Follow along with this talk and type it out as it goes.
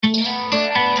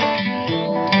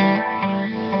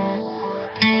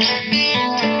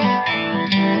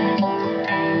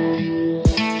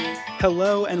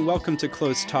Hello and welcome to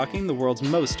Close Talking, the world's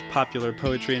most popular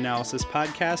poetry analysis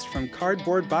podcast from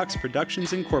Cardboard Box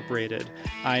Productions Incorporated.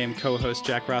 I am co-host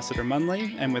Jack Rossiter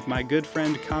Munley, and with my good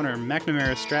friend Connor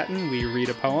McNamara Stratton, we read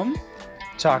a poem,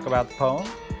 talk about the poem,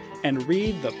 and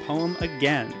read the poem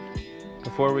again.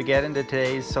 Before we get into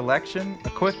today's selection, a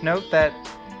quick note that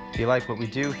if you like what we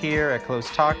do here at Close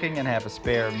Talking and have a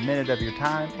spare minute of your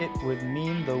time, it would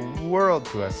mean the world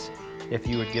to us if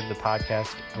you would give the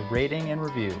podcast a rating and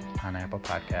review on Apple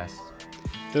Podcasts.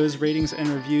 Those ratings and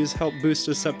reviews help boost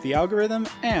us up the algorithm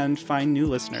and find new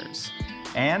listeners.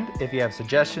 And if you have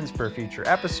suggestions for future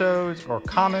episodes or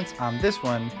comments on this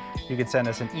one, you can send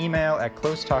us an email at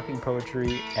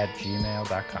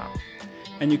closetalkingpoetry@gmail.com.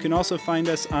 And you can also find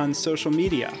us on social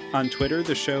media. On Twitter,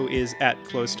 the show is at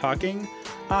Close Talking.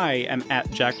 I am at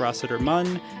Jack Rossiter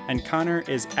Munn, and Connor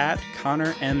is at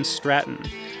Connor M. Stratton.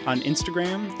 On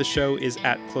Instagram, the show is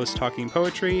at Close Talking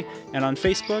Poetry, and on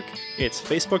Facebook, it's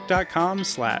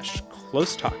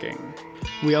facebook.com/closetalking.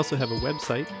 We also have a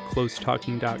website,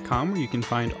 closetalking.com, where you can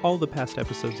find all the past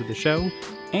episodes of the show,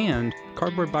 and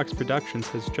Cardboard Box Productions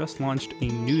has just launched a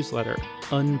newsletter,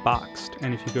 Unboxed,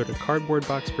 and if you go to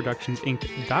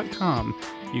cardboardboxproductionsinc.com,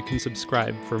 you can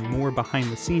subscribe for more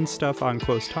behind-the-scenes stuff on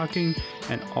Close Talking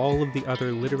and all of the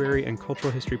other literary and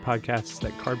cultural history podcasts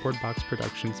that Cardboard Box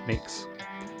Productions makes.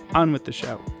 On with the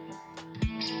show.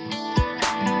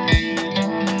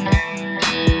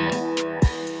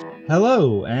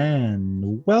 Hello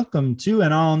and welcome to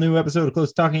an all-new episode of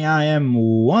Close Talking. I am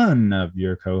one of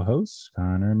your co-hosts,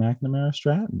 Connor McNamara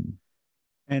Stratton.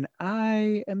 And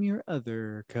I am your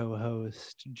other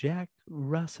co-host, Jack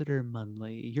Rossiter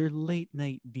Munley, your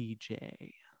late-night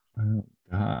DJ. Oh,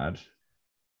 God.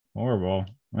 Horrible.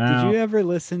 Wow. Did you ever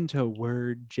listen to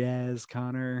Word Jazz,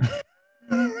 Connor?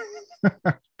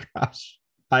 Gosh,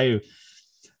 I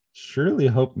surely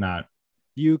hope not.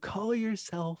 You call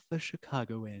yourself a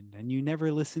Chicagoan, and you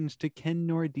never listened to Ken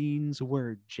Nordine's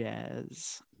Word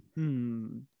Jazz.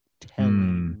 Telling.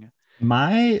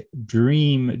 My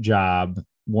dream job,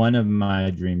 one of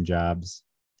my dream jobs,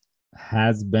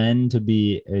 has been to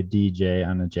be a DJ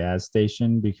on a jazz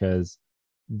station because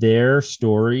their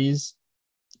stories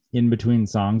in between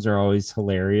songs are always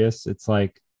hilarious. It's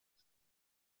like,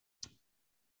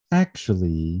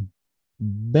 actually,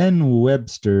 Ben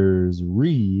Webster's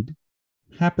reed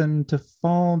happened to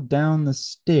fall down the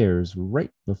stairs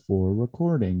right before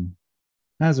recording.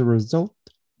 As a result,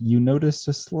 you notice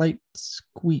a slight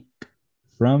squeak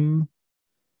from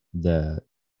the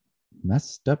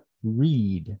messed up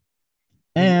reed.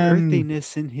 And the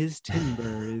earthiness in his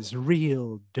timber is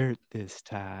real dirt this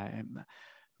time.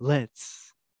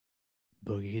 Let's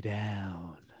boogie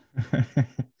down.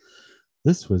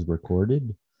 This was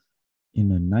recorded in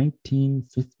a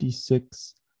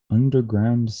 1956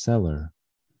 underground cellar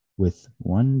with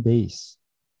one bass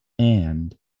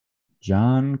and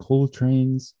John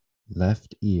Coltrane's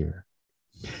left ear.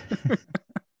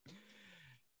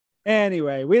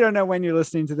 Anyway, we don't know when you're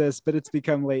listening to this, but it's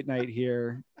become late night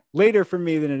here. Later for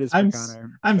me than it is for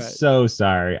Connor. I'm so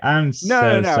sorry. I'm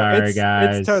sorry,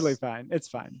 guys. It's totally fine. It's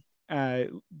fine.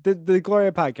 The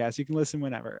Gloria podcast, you can listen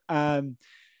whenever.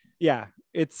 Yeah,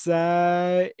 it's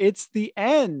the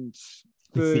end.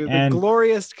 The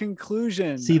glorious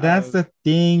conclusion. See, that's the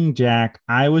thing, Jack.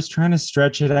 I was trying to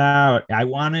stretch it out. I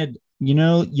wanted, you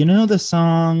know the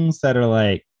songs that are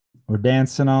like, we're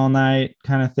dancing all night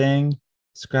kind of thing.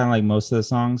 It's kind of like most of the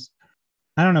songs.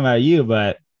 I don't know about you,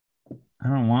 but I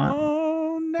don't want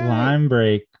Line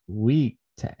Break Week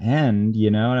to end.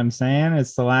 You know what I'm saying?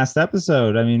 It's the last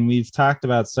episode. I mean, we've talked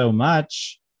about so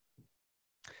much.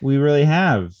 We really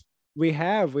have. We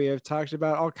have talked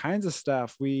about all kinds of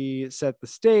stuff. We set the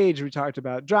stage. We talked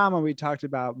about drama. We talked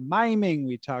about miming.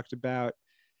 We talked about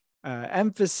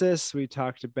emphasis. We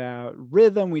talked about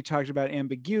rhythm. We talked about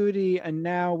ambiguity. And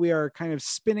now we are kind of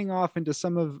spinning off into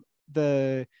some of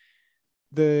the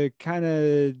kind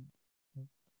of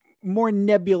more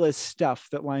nebulous stuff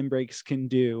that line breaks can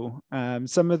do.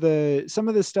 Some of the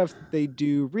stuff that they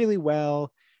do really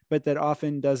well, but that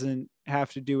often doesn't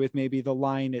have to do with maybe the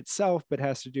line itself, but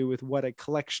has to do with what a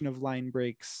collection of line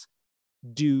breaks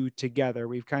do together.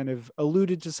 We've kind of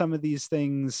alluded to some of these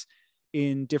things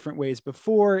in different ways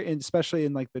before, and especially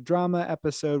in like the drama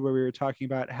episode where we were talking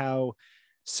about how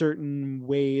certain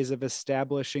ways of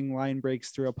establishing line breaks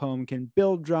through a poem can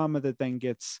build drama that then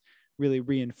gets really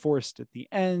reinforced at the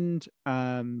end.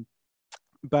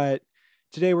 But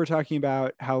today we're talking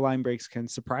about how line breaks can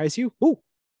surprise you. Oh,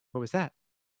 what was that?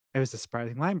 It was a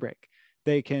surprising line break.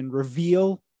 They can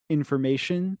reveal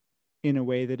information in a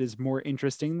way that is more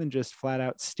interesting than just flat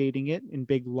out stating it in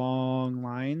big long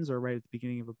lines or right at the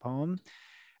beginning of a poem.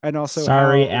 And also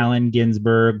sorry, how, Allen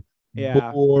Ginsberg.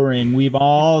 yeah, Boring. We've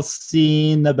all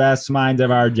seen the best minds of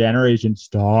our generation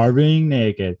starving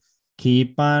naked.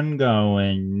 Keep on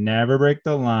going. Never break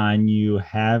the line. You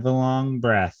have a long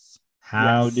breath.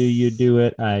 How do you yes, do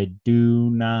it? I do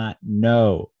not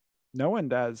know. no one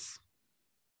does.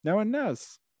 No one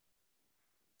knows.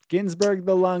 Ginsburg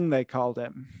the lung, they called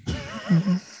him.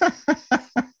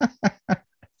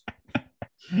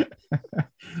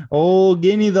 Oh,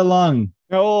 Guinea the lung.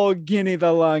 Old Guinea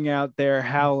the lung out there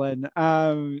howling.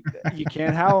 You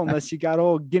can't howl unless you got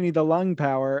old Guinea the lung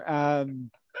power. Oh,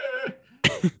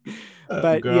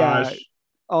 But yeah, gosh.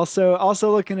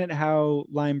 also looking at how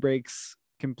line breaks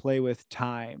can play with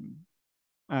time.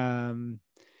 Um,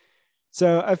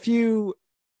 so a few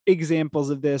examples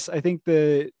of this. I think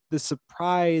the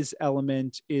surprise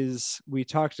element is, we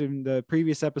talked in the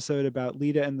previous episode about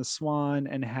Leda and the Swan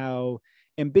and how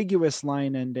ambiguous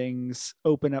line endings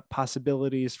open up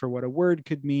possibilities for what a word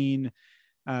could mean.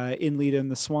 In Leda and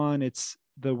the Swan, it's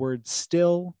the word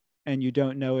still, and you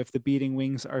don't know if the beating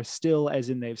wings are still as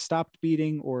in they've stopped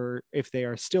beating, or if they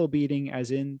are still beating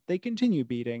as in they continue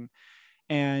beating.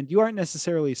 And you aren't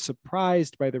necessarily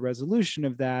surprised by the resolution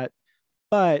of that,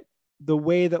 but the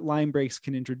way that line breaks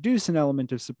can introduce an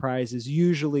element of surprise is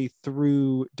usually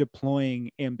through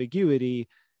deploying ambiguity,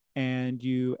 and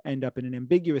you end up in an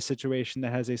ambiguous situation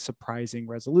that has a surprising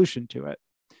resolution to it.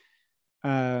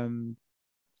 And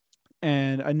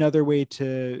another way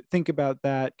to think about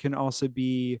that can also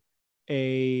be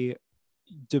a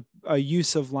a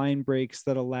use of line breaks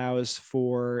that allows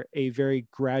for a very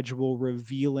gradual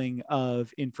revealing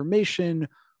of information,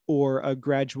 or a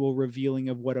gradual revealing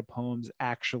of what a poem's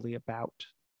actually about.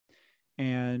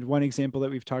 And one example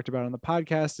that we've talked about on the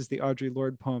podcast is the Audre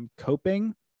Lorde poem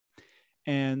Coping.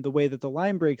 And the way that the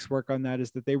line breaks work on that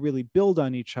is that they really build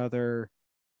on each other,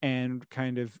 and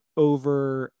kind of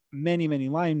over many, many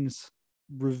lines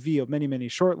reveal, many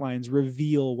short lines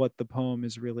reveal what the poem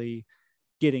is really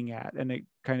getting at, and it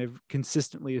kind of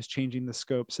consistently is changing the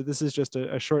scope. So this is just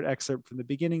a short excerpt from the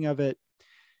beginning of it.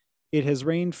 It has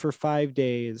rained for 5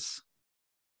 days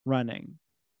running.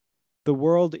 The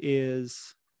world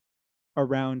is a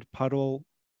round puddle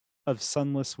of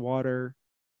sunless water,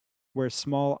 where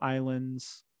small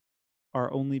islands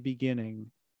are only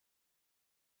beginning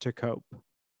to cope.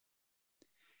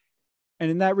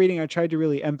 And in that reading, I tried to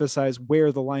really emphasize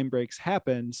where the line breaks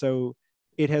happen. So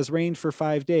it has rained for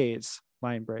 5 days,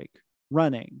 line break,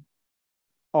 running.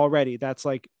 Already, that's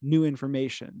like new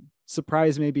information.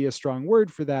 Surprise may be a strong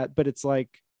word for that, but it's like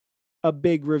a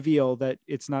big reveal that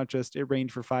it's not just it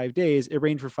rained for 5 days, it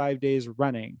rained for 5 days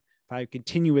running, 5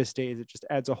 continuous days. It just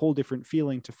adds a whole different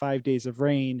feeling to 5 days of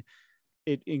rain.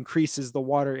 It increases the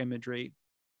water imagery.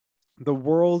 The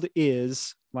world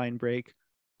is, line break,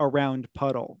 a round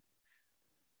puddle.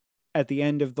 At the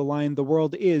end of the line, the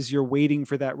world is, you're waiting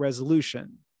for that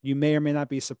resolution. You may or may not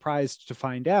be surprised to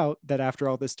find out that after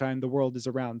all this time, the world is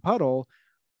a round puddle,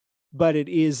 but it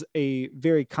is a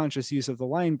very conscious use of the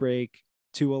line break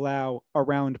to allow a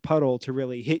round puddle to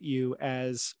really hit you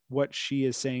as what she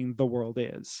is saying the world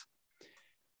is.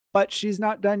 But she's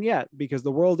not done yet, because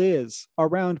the world is a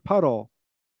round puddle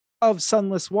of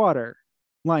sunless water,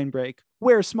 line break,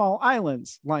 where small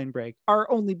islands, line break, are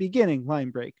only beginning,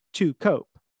 line break, to cope.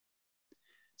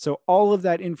 So all of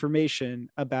that information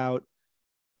about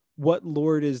what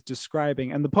Lorde is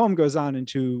describing, and the poem goes on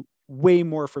into way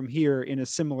more from here in a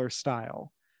similar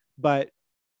style, but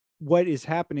what is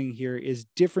happening here is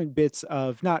different bits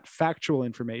of not factual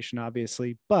information,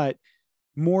 obviously, but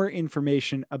more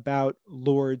information about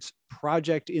Lorde's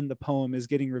project in the poem is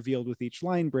getting revealed with each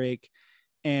line break.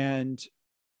 And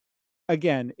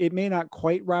again, it may not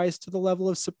quite rise to the level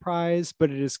of surprise,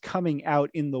 but it is coming out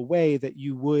in the way that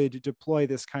you would deploy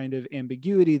this kind of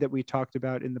ambiguity that we talked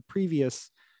about in the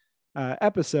previous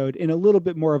episode, in a little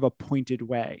bit more of a pointed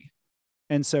way.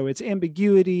 And so it's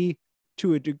ambiguity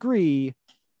to a degree,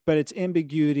 but it's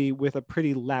ambiguity with a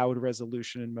pretty loud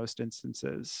resolution in most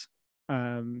instances.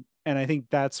 And I think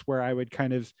that's where I would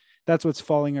that's what's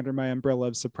falling under my umbrella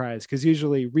of surprise, because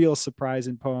usually real surprise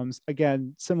in poems,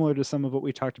 again, similar to some of what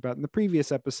we talked about in the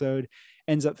previous episode,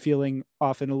 ends up feeling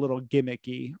often a little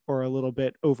gimmicky or a little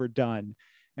bit overdone.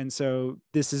 And so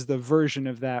this is the version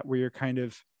of that where you're kind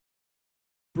of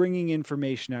bringing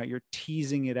information out, you're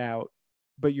teasing it out,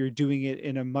 but you're doing it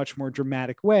in a much more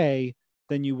dramatic way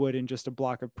than you would in just a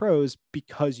block of prose,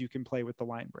 because you can play with the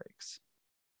line breaks.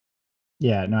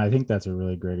 Yeah, no, I think that's a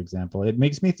really great example. It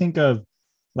makes me think of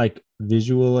like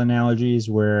visual analogies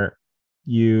where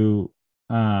you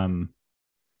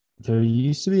there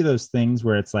used to be those things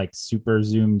where it's like super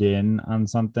zoomed in on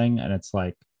something, and it's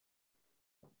like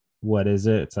what is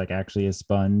it? It's like actually a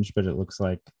sponge, but it looks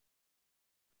like,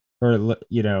 or I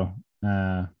don't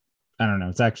know.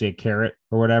 It's actually a carrot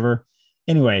or whatever.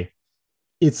 Anyway,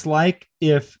 it's like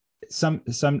if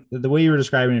the way you were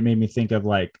describing it made me think of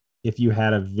like if you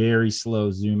had a very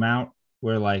slow zoom out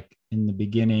where like in the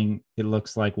beginning it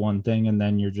looks like one thing and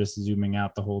then you're just zooming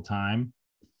out the whole time.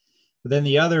 But then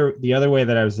the other way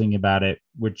that I was thinking about it,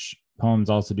 which poems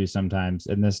also do sometimes,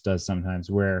 and this does sometimes,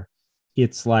 where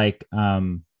it's like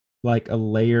a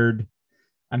layered.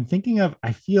 I'm thinking of,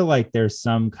 I feel like there's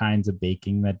some kinds of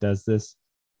baking that does this,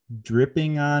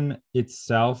 dripping on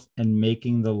itself and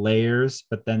making the layers,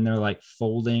 but then they're like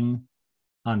folding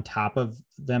on top of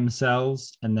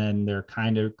themselves, and then they're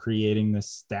kind of creating this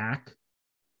stack,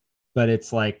 but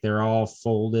it's like they're all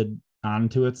folded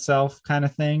onto itself kind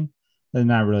of thing. They're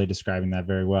not really describing that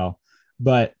very well,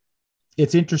 but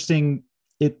it's interesting.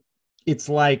 It's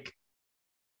like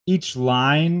each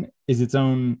line is its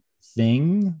own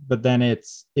thing, but then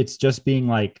it's just being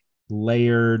like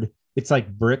layered. It's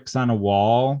like bricks on a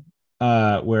wall,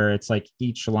 where it's like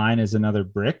each line is another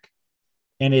brick,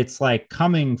 and it's like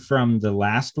coming from the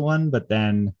last one, but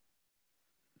then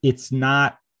it's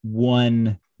not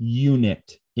one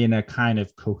unit in a kind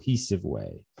of cohesive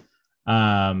way.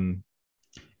 And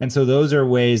so those are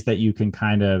ways that you can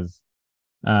kind of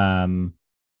that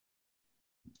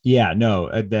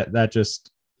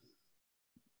just,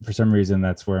 for some reason,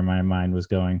 that's where my mind was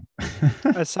going.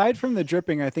 Aside from the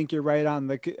dripping, I think you're right on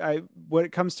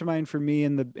what comes to mind for me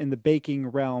in the baking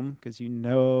realm, because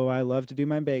I love to do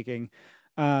my baking,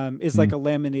 is like a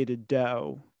laminated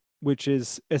dough, which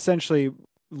is essentially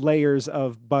layers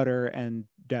of butter and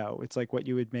dough. It's like what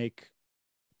you would make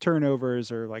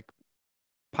turnovers or like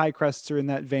pie crusts are in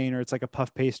that vein, or it's like a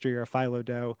puff pastry or a phyllo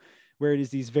dough, where it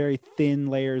is these very thin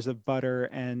layers of butter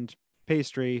and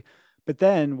pastry. But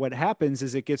then what happens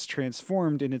is it gets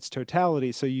transformed in its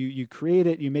totality. So you create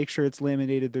it, you make sure it's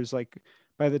laminated. There's like,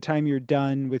 by the time you're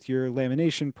done with your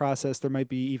lamination process, there might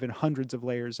be even hundreds of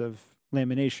layers of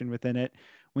lamination within it.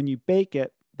 When you bake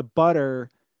it, the butter,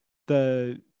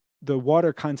 the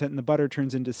water content in the butter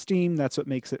turns into steam. That's what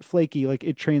makes it flaky. Like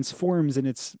it transforms in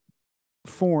its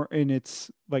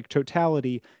like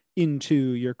totality into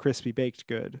your crispy baked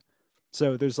good.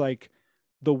 So there's like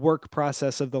the work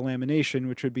process of the lamination,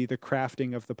 which would be the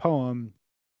crafting of the poem,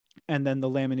 and then the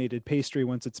laminated pastry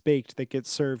once it's baked that gets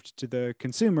served to the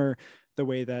consumer the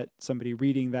way that somebody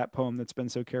reading that poem that's been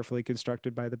so carefully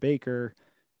constructed by the baker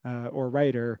or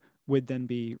writer would then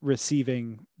be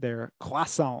receiving their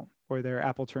croissant or their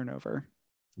apple turnover.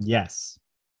 Yes.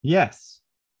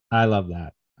 I love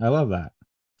that.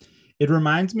 It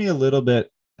reminds me a little bit,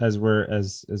 as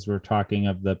we're talking,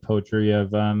 of the poetry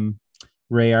of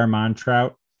Ray Armand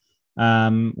Trout,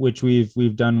 which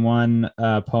we've done one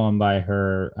poem by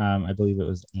her. I believe it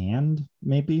was And,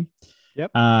 maybe. Yep.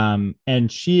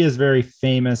 And she is very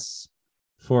famous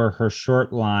for her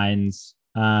short lines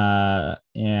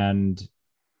and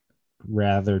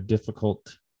rather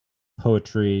difficult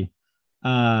poetry.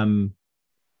 But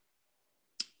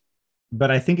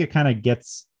I think it kind of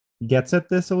gets at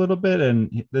this a little bit,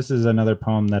 and this is another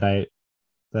poem that I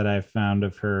found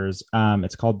of hers.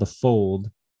 It's called The Fold.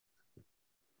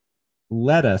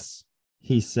 Let us,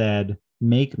 he said,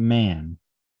 make man,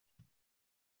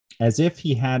 as if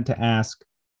he had to ask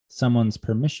someone's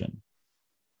permission,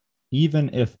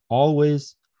 even if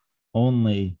always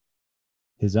only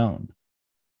his own.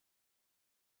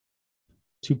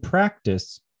 To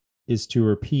practice is to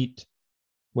repeat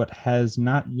what has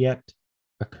not yet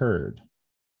occurred.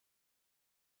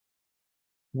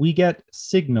 We get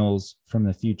signals from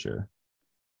the future.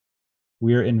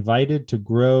 We are invited to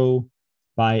grow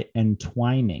by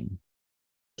entwining,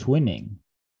 twinning,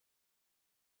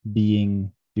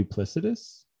 being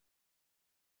duplicitous.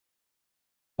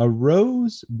 A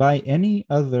rose by any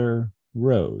other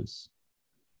rose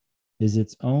is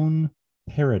its own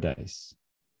paradise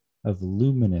of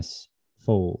luminous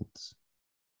folds.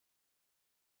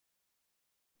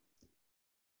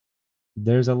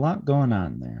 There's a lot going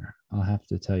on there, I'll have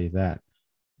to tell you that.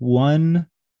 One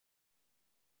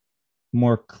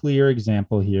more clear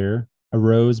example here: a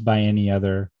rose by any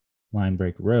other line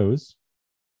break rose.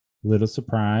 A little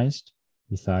surprised.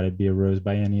 We thought it'd be a rose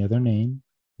by any other name.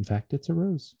 In fact, it's a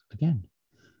rose again.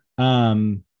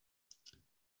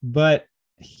 But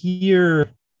here,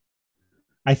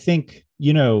 I think,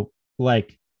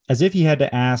 like as if he had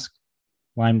to ask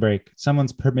line break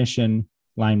someone's permission,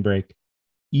 line break,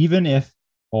 even if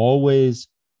always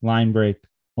line break,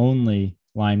 only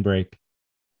line break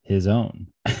his own.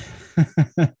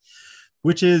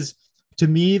 Which is, to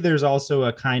me, there's also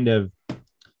a kind of,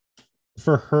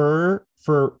 for her,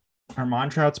 for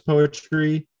Armantrout's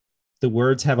poetry, the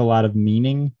words have a lot of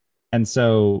meaning. And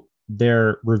so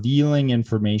they're revealing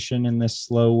information in this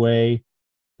slow way,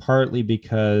 partly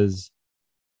because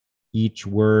each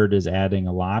word is adding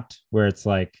a lot, where it's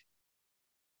like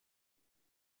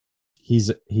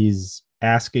he's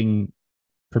asking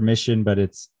permission, but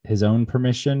it's his own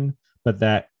permission. But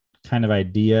that kind of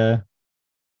idea,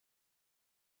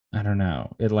 I don't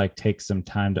know, it like takes some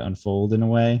time to unfold in a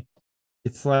way.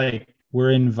 It's like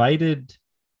we're invited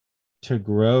to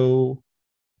grow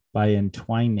by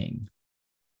entwining,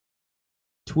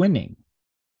 twinning,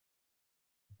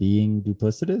 being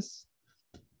duplicitous.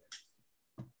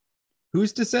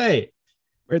 Who's to say?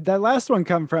 Where'd that last one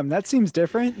come from? That seems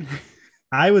different.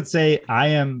 I would say I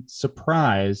am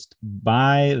surprised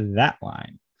by that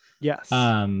line. Yes.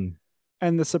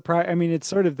 And the surprise, I mean, it's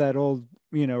sort of that old,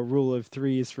 rule of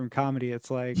threes from comedy. It's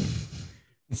like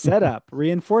setup,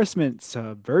 reinforcement,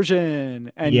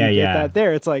 subversion. And you get that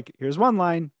there. It's like, here's one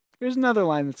line, here's another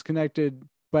line that's connected,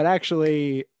 but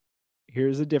actually,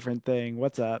 here's a different thing.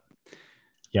 What's up?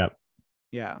 Yep.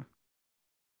 Yeah.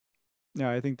 No,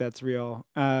 I think that's real.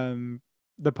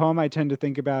 The poem I tend to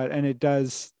think about, and it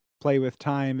does play with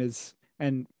time, is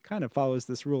and kind of follows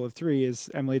this rule of three, is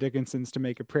Emily Dickinson's To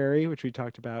Make a Prairie, which we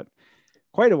talked about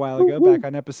quite a while ago, back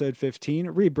on episode 15,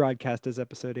 rebroadcast as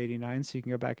episode 89. So you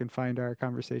can go back and find our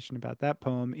conversation about that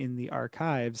poem in the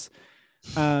archives.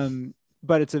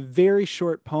 But it's a very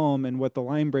short poem, and what the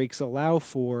line breaks allow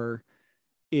for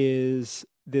is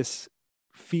this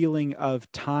feeling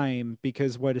of time,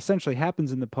 because what essentially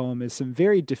happens in the poem is some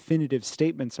very definitive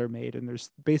statements are made, and there's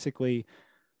basically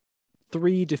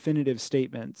 3 definitive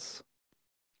statements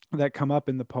that come up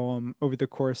in the poem over the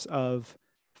course of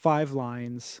 5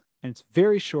 lines, and it's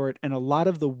very short, and a lot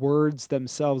of the words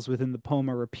themselves within the poem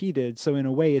are repeated, so in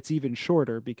a way it's even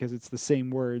shorter because it's the same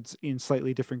words in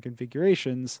slightly different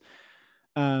configurations.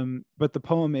 But the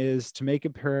poem is: to make a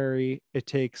prairie, it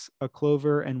takes a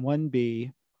clover and 1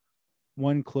 bee,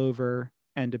 1 clover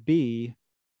and a bee,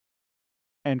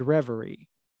 and reverie.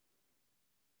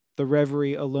 The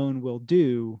reverie alone will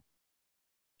do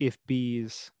if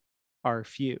bees are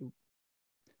few.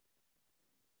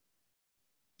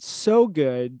 So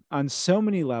good on so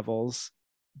many levels,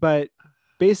 but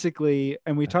basically,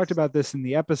 and we talked about this in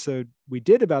the episode we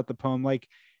did about the poem, like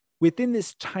within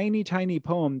this tiny, tiny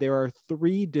poem, there are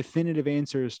 3 definitive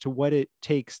answers to what it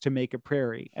takes to make a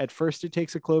prairie. At first, it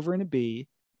takes a clover and a bee.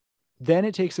 Then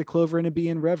it takes a clover and a bee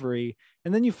and reverie.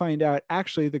 And then you find out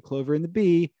actually the clover and the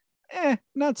bee,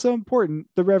 not so important.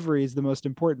 The reverie is the most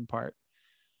important part.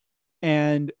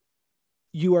 And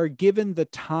you are given the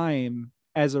time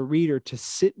as a reader to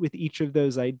sit with each of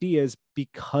those ideas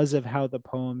because of how the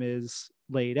poem is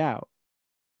laid out.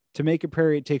 To make a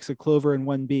prairie, it takes a clover and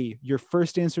 1 bee. Your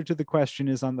first answer to the question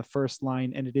is on the first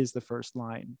line, and it is the first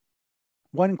line.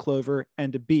 1 clover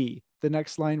and a bee. The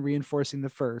next line reinforcing the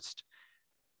first.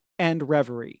 And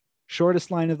reverie.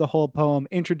 Shortest line of the whole poem,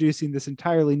 introducing this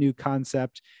entirely new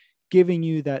concept, giving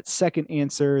you that second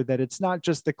answer that it's not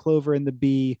just the clover and the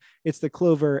bee, it's the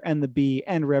clover and the bee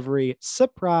and reverie.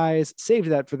 Surprise, save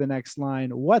that for the next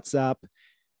line. What's up?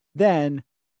 Then,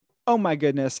 oh my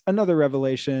goodness, another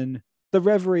revelation. The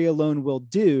reverie alone will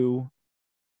do.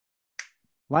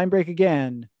 Line break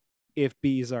again, if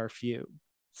bees are few.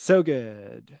 So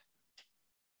good.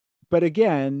 But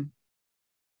again,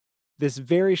 this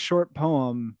very short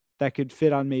poem that could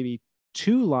fit on maybe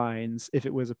 2 lines if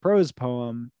it was a prose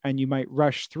poem, and you might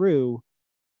rush through,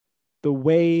 the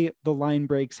way the line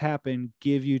breaks happen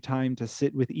give you time to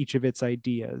sit with each of its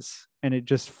ideas, and it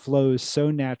just flows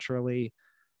so naturally.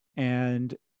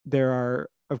 And there are,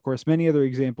 of course, many other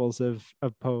examples of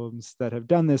poems that have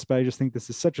done this, but I just think this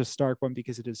is such a stark one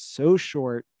because it is so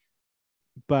short,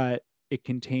 but it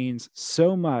contains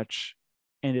so much,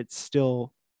 and it's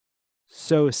still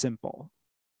so simple.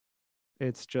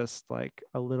 It's just like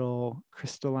a little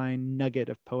crystalline nugget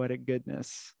of poetic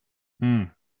goodness.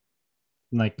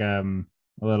 Like a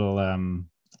little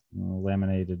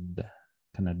laminated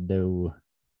kind of dough.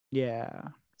 Yeah.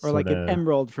 Or like an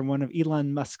emerald from one of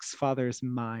Elon Musk's father's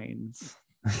mines.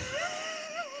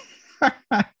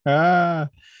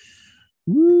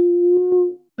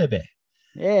 Woo, baby.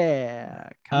 Yeah.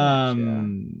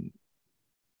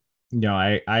 No,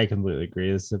 I completely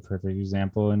agree. This is a perfect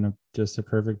example and just a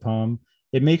perfect poem.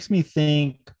 It makes me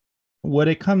think what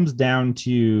it comes down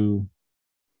to.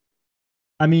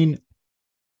 I mean,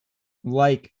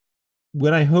 like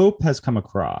what I hope has come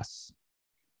across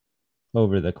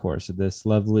over the course of this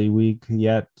lovely week,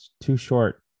 yet too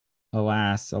short,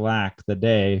 alas, alack, the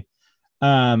day,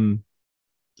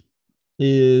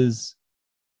 is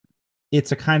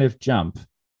it's a kind of jump.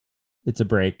 It's a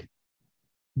break.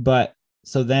 But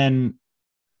so then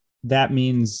that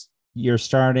means you're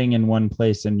starting in one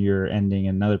place and you're ending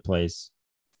in another place.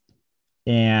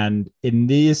 And in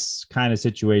this kind of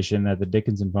situation that the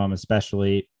Dickinson poem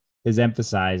especially is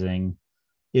emphasizing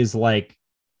is like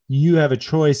you have a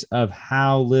choice of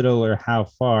how little or how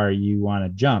far you want to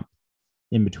jump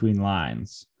in between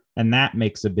lines. And that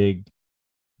makes a big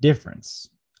difference.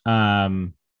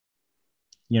 And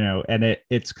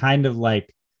it's kind of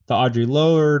like the Audre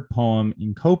Lorde poem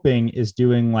in Coping is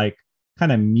doing like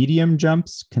kind of medium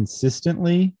jumps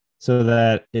consistently so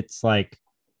that it's like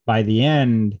by the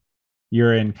end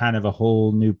you're in kind of a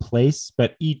whole new place,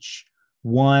 but each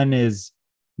one is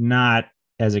not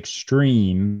as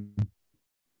extreme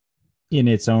in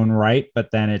its own right,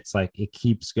 but then it's like it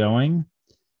keeps going.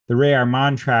 The Ray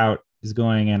Armand trout is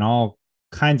going in all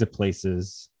kinds of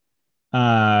places.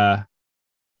 And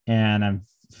I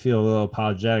feel a little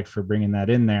apologetic for bringing that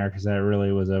in there because that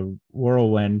really was a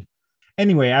whirlwind.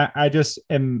 Anyway, I just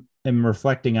am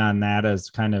reflecting on that as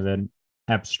kind of an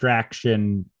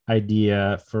abstraction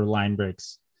idea for line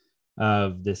breaks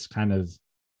of this kind of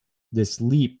this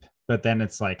leap, but then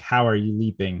it's like, how are you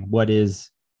leaping? What is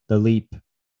the leap?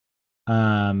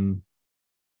 And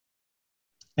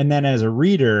then as a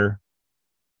reader,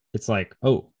 it's like,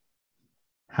 oh,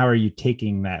 how are you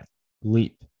taking that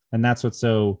leap? And that's what's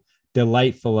so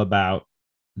delightful about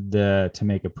the To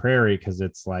Make a Prairie, because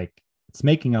it's like it's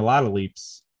making a lot of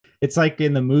leaps. It's like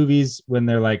in the movies when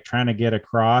they're like trying to get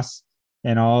across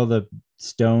and all the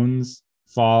stones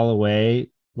fall away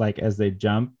like as they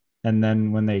jump, and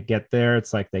then when they get there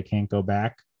it's like they can't go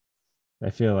back. I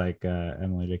feel like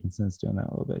Emily Dickinson's doing that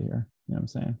a little bit here. You know what I'm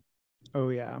saying? Oh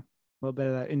yeah, a little bit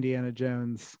of that Indiana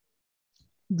Jones.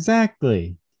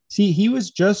 Exactly. See, he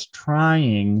was just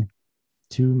trying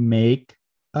to make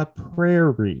a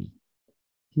prairie.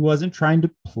 He wasn't trying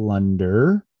to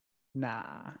plunder.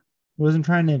 Nah. He wasn't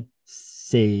trying to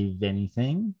save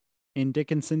anything. In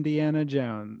Dickens, Indiana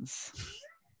Jones.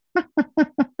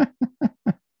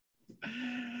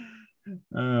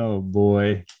 Oh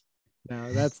boy.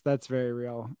 No, that's very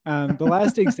real. The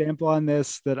last example on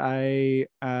this that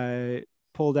I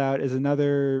pulled out is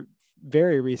another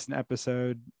very recent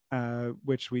episode,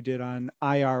 which we did on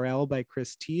IRL by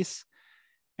Chris Teese.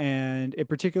 And it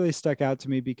particularly stuck out to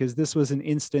me because this was an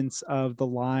instance of the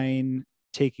line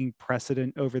taking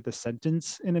precedent over the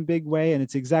sentence in a big way. And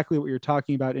it's exactly what you're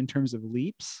talking about in terms of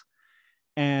leaps.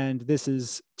 And this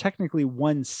is technically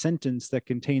one sentence that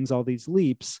contains all these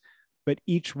leaps, but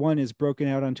each one is broken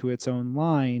out onto its own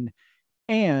line.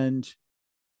 And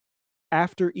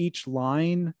after each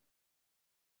line,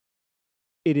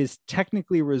 it is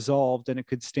technically resolved and it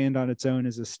could stand on its own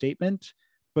as a statement,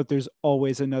 but there's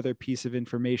always another piece of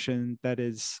information that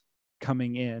is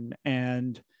coming in.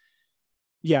 And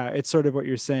yeah, it's sort of what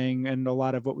you're saying. And a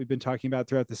lot of what we've been talking about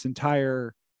throughout this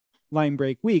entire line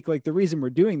break week, like the reason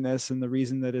we're doing this and the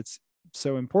reason that it's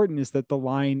so important is that the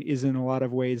line is in a lot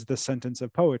of ways the sentence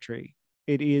of poetry.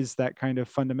 It is that kind of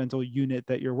fundamental unit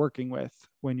that you're working with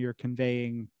when you're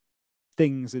conveying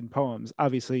things in poems.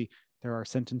 Obviously, there are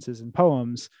sentences in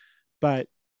poems, but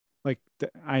like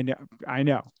I know,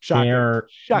 shocking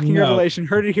revelation.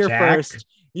 Heard it here first.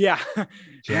 Yeah,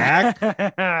 Jack.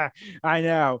 I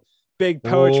know. Big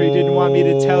Poetry didn't want me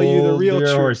to tell you the real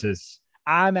truth. Horses.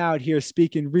 I'm out here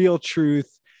speaking real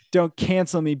truth. Don't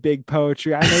cancel me, Big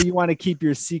Poetry. I know you want to keep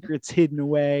your secrets hidden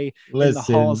away in the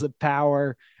halls of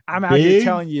power. I'm out here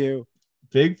telling you.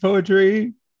 Big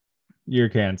Poetry, you're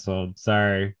canceled.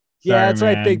 Sorry. Yeah, that's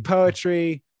right, Big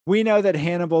Poetry. We know that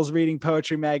Hannibal's reading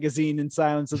Poetry Magazine in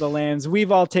Silence of the Lambs.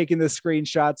 We've all taken the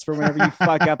screenshots for whenever you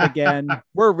fuck up again.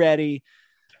 We're ready.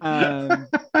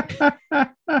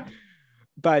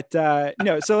 But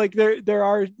no, so like there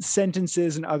are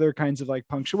sentences and other kinds of like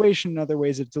punctuation and other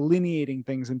ways of delineating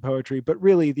things in poetry, but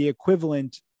really the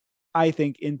equivalent, I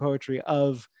think, in poetry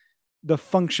of the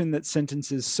function that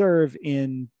sentences serve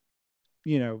in,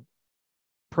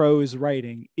 prose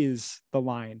writing is the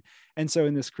line. And so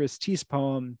in this Chris Teese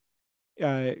poem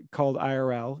called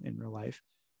IRL, in real life,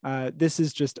 this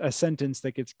is just a sentence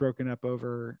that gets broken up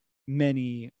over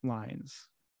many lines.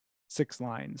 6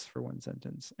 lines for one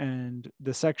sentence. And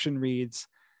the section reads,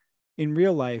 in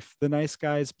real life, the nice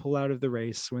guys pull out of the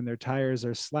race when their tires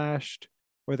are slashed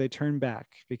or they turn back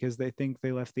because they think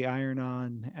they left the iron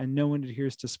on, and no one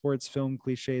adheres to sports film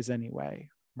cliches anyway.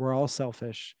 We're all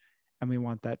selfish and we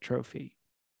want that trophy.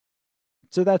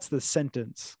 So that's the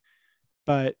sentence.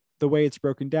 But the way it's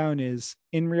broken down is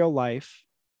in real life,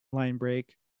 line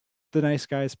break, the nice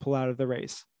guys pull out of the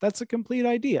race. That's a complete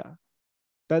idea.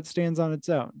 That stands on its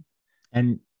own.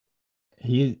 And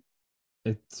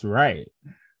it's right.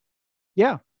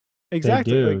 Yeah. They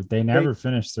Exactly. do. Like They never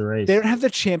finish the they race. don't have the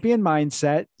champion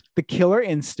mindset, the killer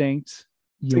instinct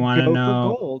You to want to go for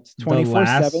know gold the 24/7,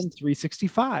 last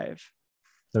 365.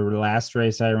 the last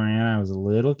race I ran? I was a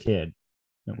little kid.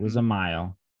 It was Mhm. a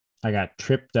mile. I got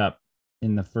tripped up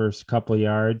in the first couple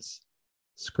yards,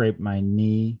 scraped my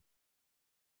knee,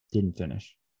 didn't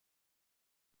finish.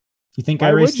 You think I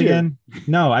Why would raced you? again?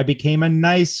 No, I became a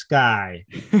nice guy.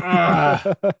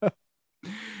 Ugh.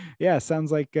 Yeah,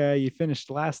 sounds like you finished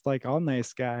last, like all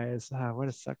nice guys. What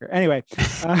a sucker. Anyway,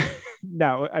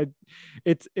 no,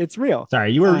 it's real.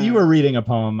 Sorry, you were reading a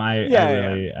poem.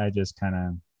 Yeah. I just kind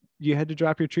of You had to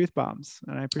drop your truth bombs,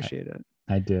 and I appreciate it.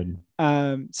 I did.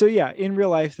 So yeah, in real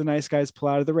life, the nice guys pull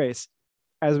out of the race,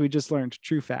 as we just learned,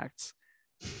 true facts.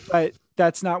 But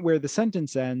that's not where the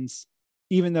sentence ends,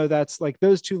 even though that's like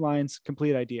those two lines,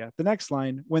 complete idea. The next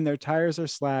line, when their tires are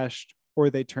slashed or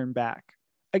they turn back.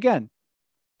 Again,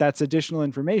 that's additional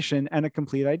information and a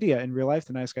complete idea. In real life,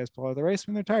 the nice guys pull out of the race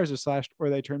when their tires are slashed or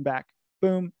they turn back.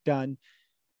 Boom, done.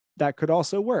 That could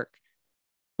also work.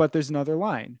 But there's another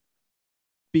line.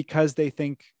 Because they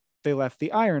think they left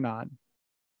the iron on.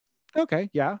 Okay,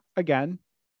 yeah, again,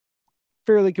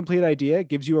 fairly complete idea.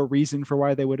 Gives you a reason for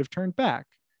why they would have turned back.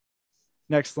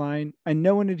 Next line, and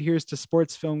no one adheres to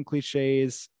sports film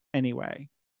cliches anyway.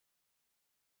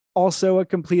 Also a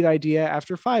complete idea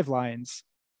after 5 lines.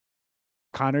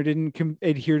 Connor didn't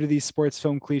adhere to these sports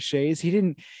film cliches. He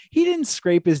didn't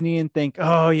scrape his knee and think,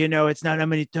 oh, it's not how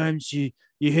many times you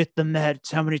hit the mat,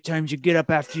 it's how many times you get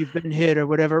up after you've been hit, or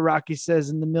whatever Rocky says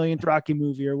in the millionth Rocky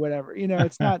movie, or whatever.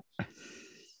 It's not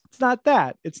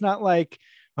that. It's not like,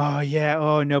 oh yeah,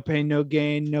 oh, no pain, no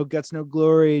gain, no guts, no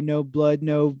glory, no blood,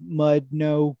 no mud,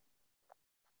 no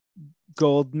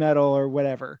gold medal, or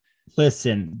whatever.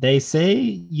 Listen, they say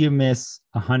you miss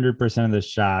 100% of the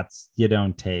shots you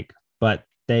don't take, but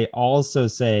they also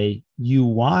say you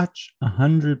watch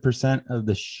 100% of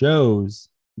the shows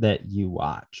that you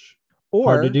watch.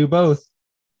 Hard to Or do both.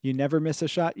 you never miss a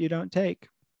shot you don't take.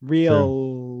 Real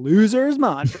True. losers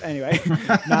mantra. Anyway,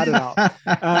 not at all.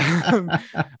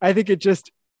 I think it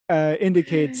just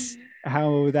indicates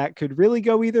how that could really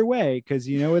go either way, because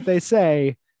you know what they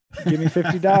say, give me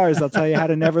 $50, I'll tell you how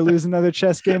to never lose another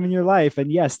chess game in your life.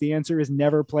 And yes, the answer is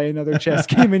never play another chess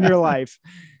game in your life.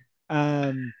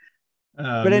 But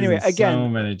anyway, again, so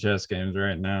many chess games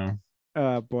right now.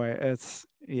 Oh boy,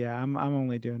 I'm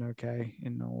only doing okay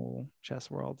in the whole chess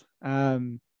world.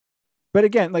 But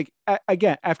again, like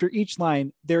again, after each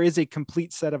line, there is a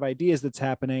complete set of ideas that's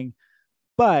happening,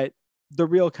 but the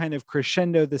real kind of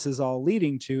crescendo this is all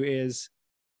leading to is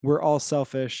we're all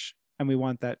selfish and we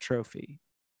want that trophy.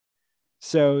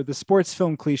 So the sports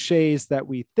film cliches that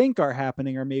we think are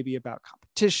happening are maybe about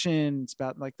competition. It's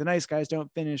about like the nice guys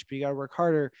don't finish, but you got to work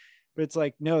harder. But it's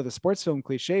like, no, the sports film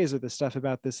cliches are the stuff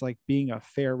about this, like being a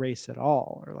fair race at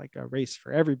all, or like a race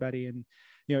for everybody. And,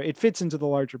 it fits into the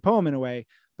larger poem in a way.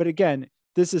 But again,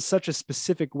 this is such a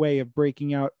specific way of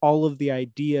breaking out all of the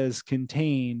ideas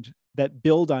contained that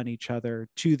build on each other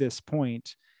to this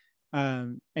point,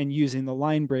 and using the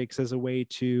line breaks as a way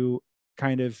to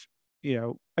kind of,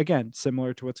 again,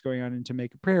 similar to what's going on in To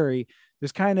Make a Prairie,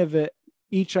 there's kind of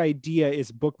each idea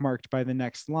is bookmarked by the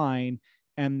next line,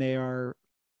 and they are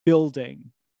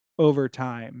building over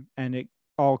time, and it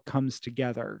all comes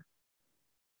together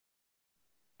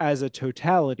as a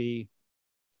totality.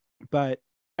 But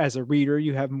as a reader,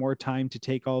 you have more time to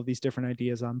take all of these different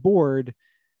ideas on board.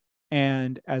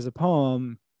 And as a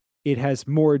poem, it has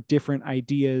more different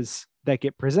ideas that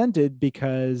get presented,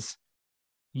 because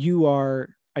you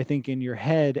are, I think, in your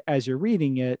head as you're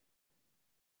reading it,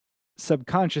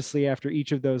 subconsciously after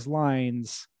each of those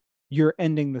lines, you're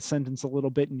ending the sentence a little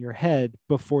bit in your head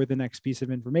before the next piece of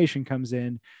information comes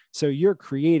in. So you're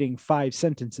creating 5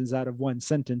 sentences out of one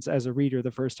sentence as a reader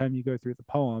the first time you go through the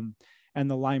poem,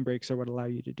 and the line breaks are what allow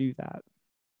you to do that.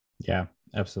 Yeah,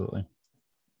 absolutely.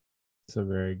 It's a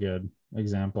very good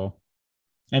example.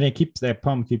 And that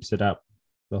poem keeps it up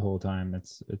the whole time.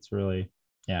 It's really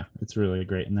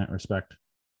great in that respect.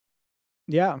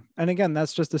 Yeah. And again,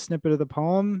 that's just a snippet of the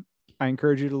poem. I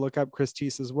encourage you to look up Chris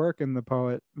Teese's work in the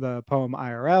poem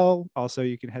IRL. Also,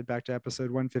 you can head back to episode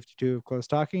 152 of Close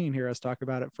Talking and hear us talk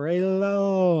about it for a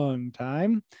long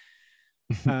time,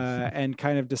 and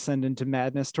kind of descend into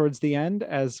madness towards the end,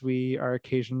 as we are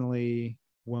occasionally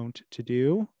wont to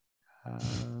do.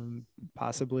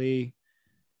 Possibly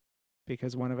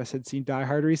because one of us had seen Die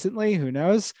Hard recently. Who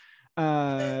knows?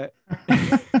 At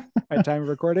time of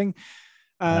recording.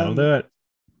 That'll do it.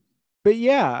 But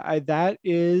yeah, that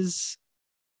is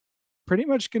pretty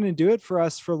much going to do it for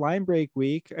us for Line Break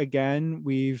Week. Again,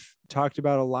 we've talked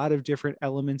about a lot of different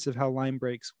elements of how line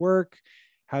breaks work,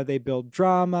 how they build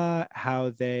drama, how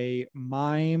they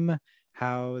mime,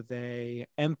 how they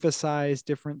emphasize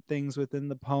different things within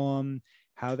the poem,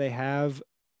 how they have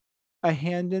a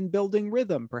hand in building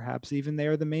rhythm. Perhaps even they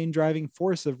are the main driving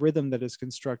force of rhythm that is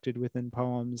constructed within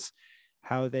poems,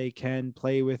 how they can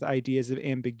play with ideas of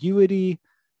ambiguity,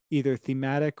 either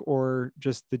thematic or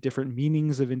just the different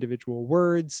meanings of individual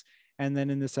words. And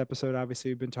then in this episode, obviously,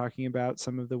 we've been talking about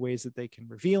some of the ways that they can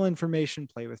reveal information,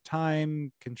 play with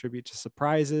time, contribute to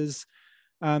surprises.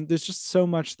 There's just so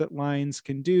much that lines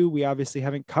can do. We obviously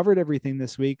haven't covered everything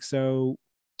this week. So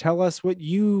tell us what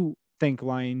you think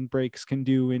line breaks can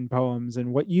do in poems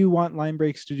and what you want line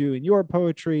breaks to do in your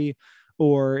poetry,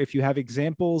 or if you have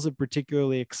examples of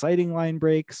particularly exciting line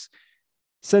breaks,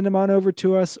 send them on over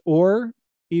to us, or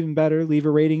even better, leave a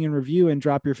rating and review and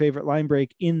drop your favorite line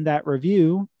break in that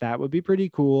review. That would be pretty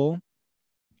cool.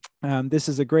 This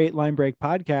is a great line break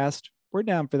podcast. We're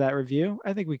down for that review.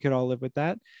 I think we could all live with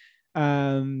that.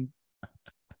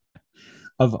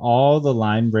 Of all the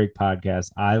line break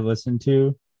podcasts I listen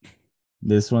to,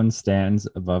 this one stands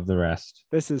above the rest.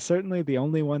 This is certainly the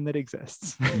only one that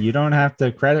exists. You don't have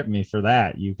to credit me for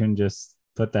that. You can just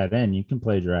put that in. You can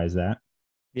plagiarize that.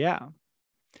 Yeah.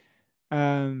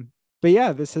 But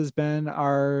yeah, this has been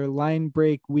our line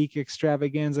break week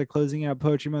extravaganza closing out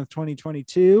Poetry Month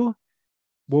 2022.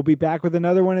 We'll be back with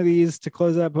another one of these to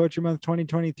close out Poetry Month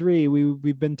 2023.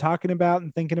 We've been talking about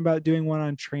and thinking about doing one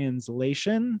on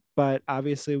translation, but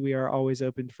obviously we are always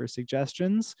open for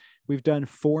suggestions. We've done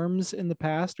forms in the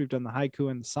past. We've done the haiku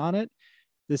and the sonnet.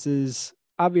 This is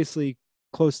obviously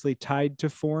closely tied to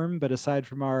form, but aside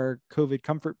from our COVID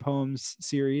comfort poems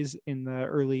series in the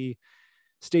early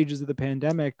stages of the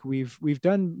pandemic, we've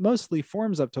done mostly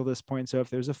forms up till this point. So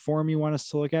if there's a form you want us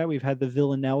to look at, we've had the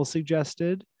Villanelle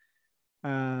suggested.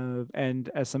 And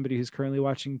as somebody who's currently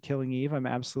watching Killing Eve, I'm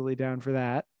absolutely down for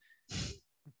that.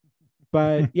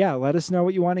 But yeah, let us know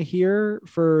what you want to hear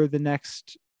for the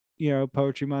next,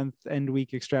 Poetry Month end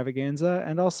week extravaganza.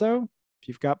 And also, if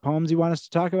you've got poems you want us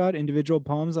to talk about, individual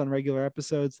poems on regular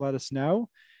episodes, let us know.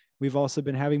 We've also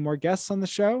been having more guests on the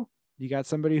show. You got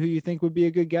somebody who you think would be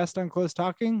a good guest on Close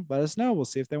Talking? Let us know. We'll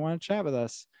see if they want to chat with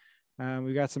us.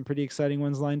 We've got some pretty exciting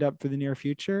ones lined up for the near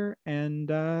future. And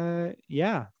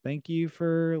yeah, thank you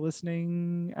for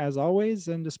listening as always,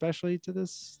 and especially to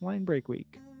this line break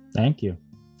week. Thank you.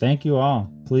 Thank you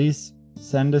all. Please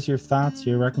send us your thoughts,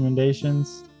 your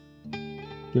recommendations.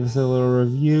 Give us a little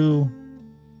review.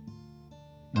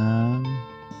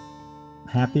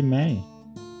 Happy May.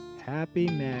 Happy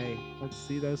May. Let's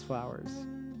see those flowers.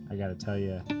 I got to tell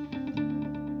you.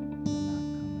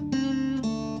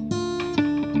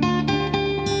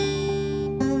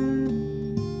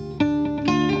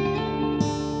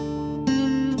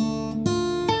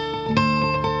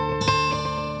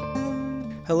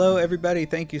 Hello, everybody.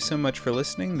 Thank you so much for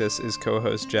listening. This is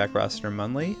co-host Jack Rossiter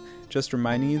Munley. Just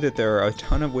reminding you that there are a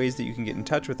ton of ways that you can get in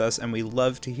touch with us, and we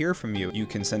love to hear from you. You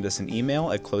can send us an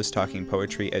email at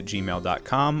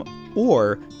closetalkingpoetry@gmail.com,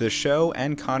 or the show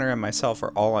and Connor and myself are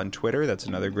all on Twitter. That's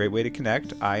another great way to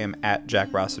connect. I am at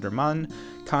Jack Rossiter Munn.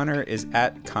 Connor is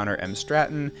at Connor M.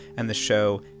 Stratton, and the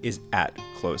show is at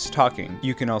Close Talking.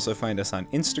 You can also find us on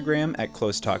Instagram at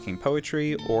Close Talking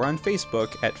Poetry, or on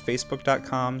Facebook at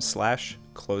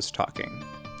facebook.com/Close Talking.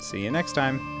 See you next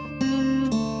time.